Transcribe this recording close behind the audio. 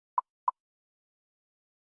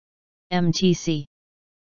MTC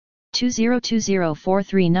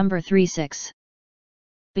 202043 number 36.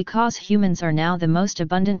 Because humans are now the most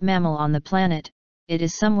abundant mammal on the planet, it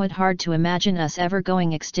is somewhat hard to imagine us ever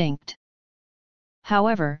going extinct.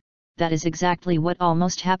 However, that is exactly what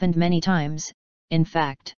almost happened many times, in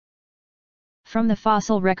fact. From the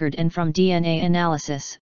fossil record and from DNA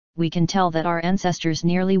analysis, we can tell that our ancestors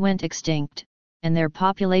nearly went extinct, and their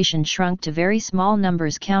population shrunk to very small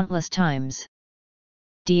numbers countless times.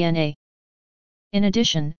 DNA. In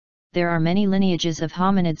addition, there are many lineages of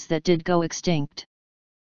hominids that did go extinct.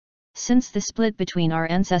 Since the split between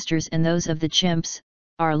our ancestors and those of the chimps,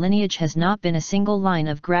 our lineage has not been a single line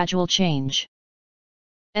of gradual change.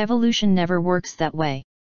 Evolution never works that way.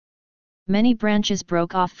 Many branches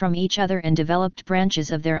broke off from each other and developed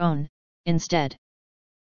branches of their own, instead.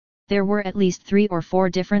 There were at least 3 or 4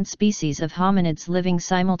 different species of hominids living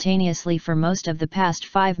simultaneously for most of the past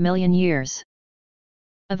 5 million years.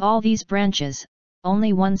 Of all these branches,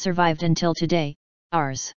 only one survived until today,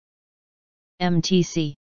 ours.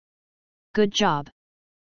 MTC. Good job.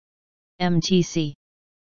 MTC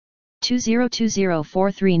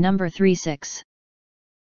 202043 number 36.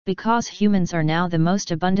 Because humans are now the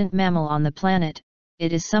most abundant mammal on the planet,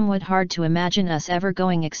 it is somewhat hard to imagine us ever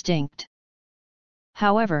going extinct.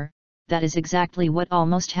 However, that is exactly what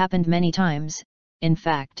almost happened many times, in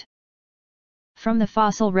fact. From the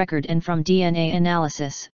fossil record and from DNA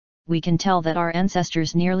analysis, we can tell that our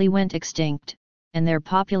ancestors nearly went extinct, and their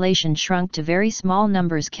population shrunk to very small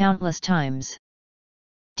numbers countless times.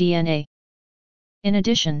 DNA. In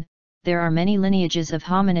addition, there are many lineages of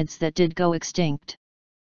hominids that did go extinct.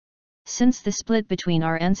 Since the split between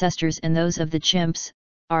our ancestors and those of the chimps,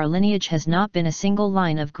 our lineage has not been a single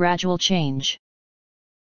line of gradual change.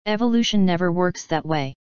 Evolution never works that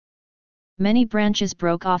way. Many branches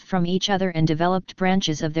broke off from each other and developed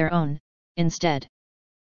branches of their own, instead.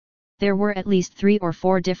 There were at least 3 or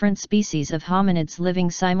 4 different species of hominids living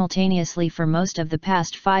simultaneously for most of the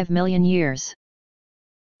past 5 million years.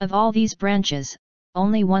 Of all these branches,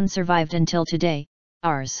 only one survived until today,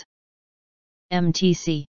 ours.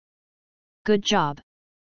 MTC. Good job.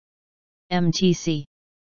 MTC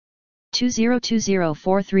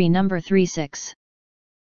 202043 number 36.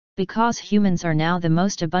 Because humans are now the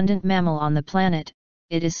most abundant mammal on the planet,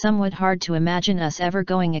 it is somewhat hard to imagine us ever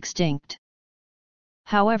going extinct.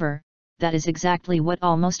 However, that is exactly what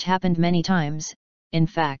almost happened many times, in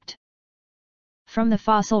fact. From the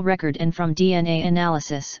fossil record and from DNA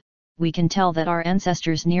analysis, we can tell that our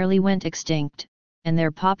ancestors nearly went extinct, and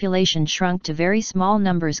their population shrunk to very small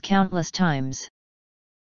numbers countless times.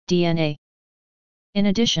 DNA. In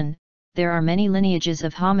addition, there are many lineages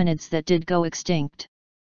of hominids that did go extinct.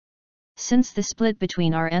 Since the split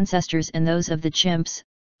between our ancestors and those of the chimps,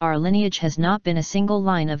 our lineage has not been a single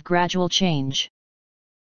line of gradual change.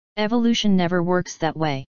 Evolution never works that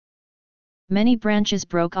way. Many branches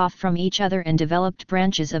broke off from each other and developed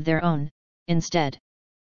branches of their own, instead.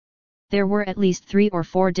 There were at least 3 or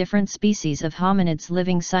 4 different species of hominids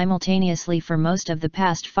living simultaneously for most of the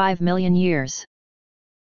past 5 million years.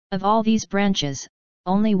 Of all these branches,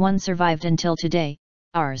 only one survived until today,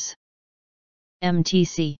 ours.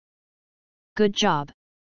 MTC. Good job.